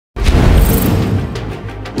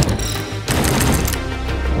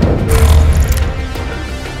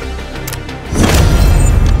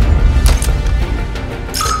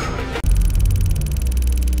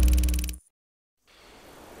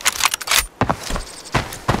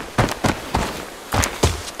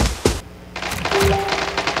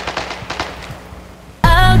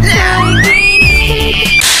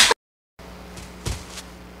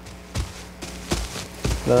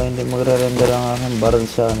Hindi magre-render ang aking barrel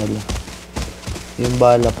sa nila. Yung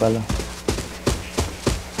bala pala.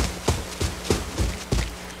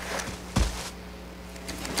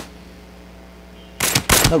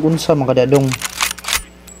 Nagunsa mga dadong.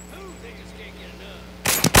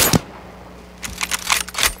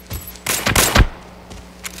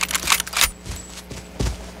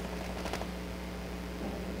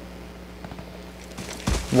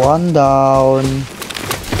 One down.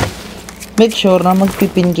 Make sure na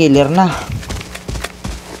magpipin killer na.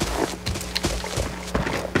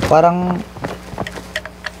 Parang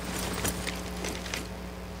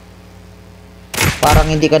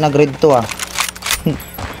hindi ka nag-grade to ah.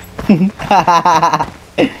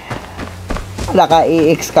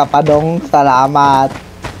 Naka-EX ka pa dong. Salamat.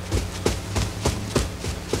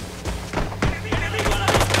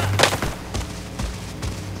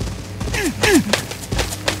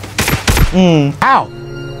 How?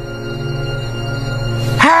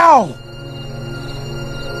 How?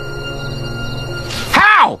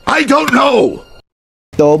 How? I don't know.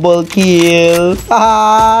 Double kill.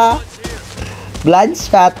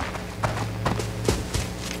 Bloodshot.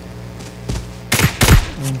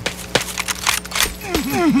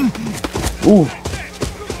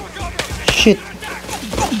 Shit.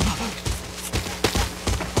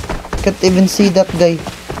 Can't even see that guy.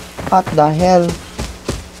 What the hell?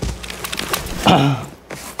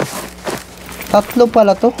 Tatlo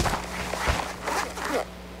pala to.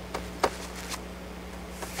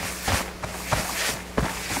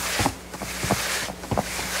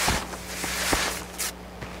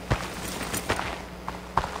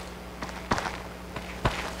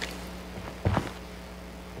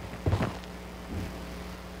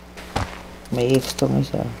 May X tong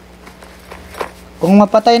isa. Kung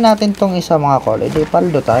mapatay natin tong isa mga kol, edi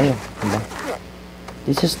paldo tayo, diba?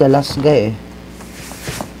 This is the last guy eh.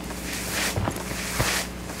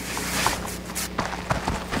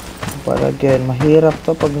 But again, mahirap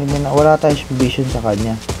to pag wala tayong vision sa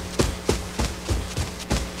kanya.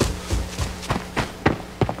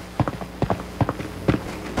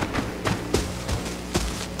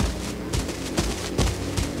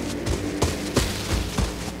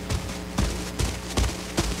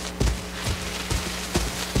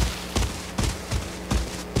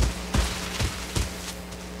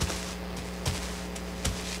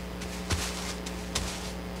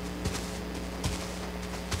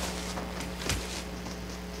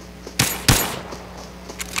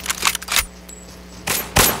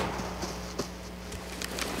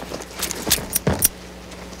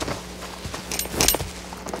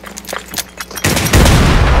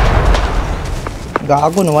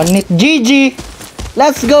 Gago, no one hit. GG!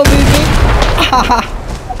 Let's go, baby!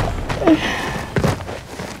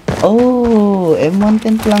 Oh,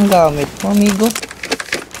 M110 lang gamit mo, amigo.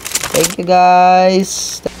 Thank you,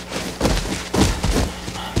 guys.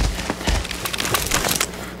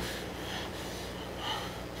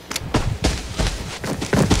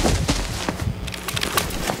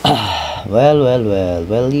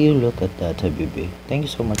 Well, you look at that, baby. Thank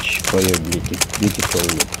you so much for your beautiful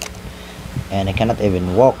look. And I cannot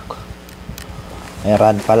even walk. May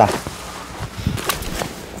run pala.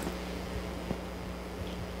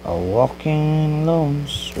 A walking alone,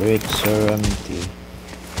 streets are empty.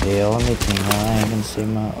 The only thing I can see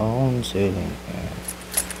my own ceiling here.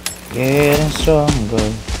 Getting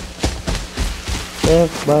stronger,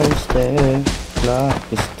 step by step. Clock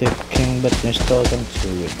is ticking, but you're still going to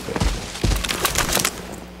regret.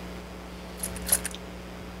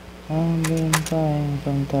 I've been dying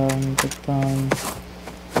from time to time,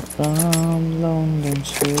 from London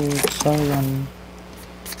streets I run.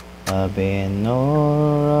 I've been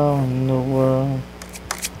all around the world.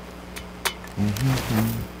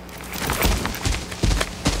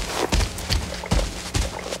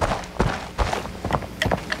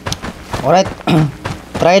 Alright,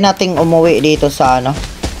 try nating umuwi dito sa ano,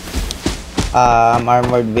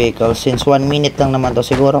 armored vehicle. Since 1 minute lang naman to,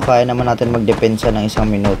 siguro kaya naman natin magdepensa ng 1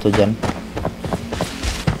 minuto dyan.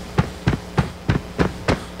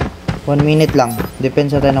 1 minute lang,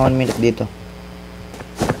 depensa tayo ng 1 minute dito.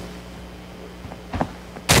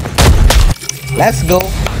 Let's go!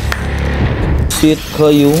 Sit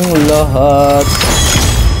kayong lahat.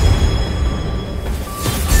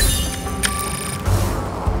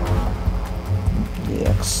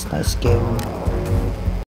 Yes, nice game.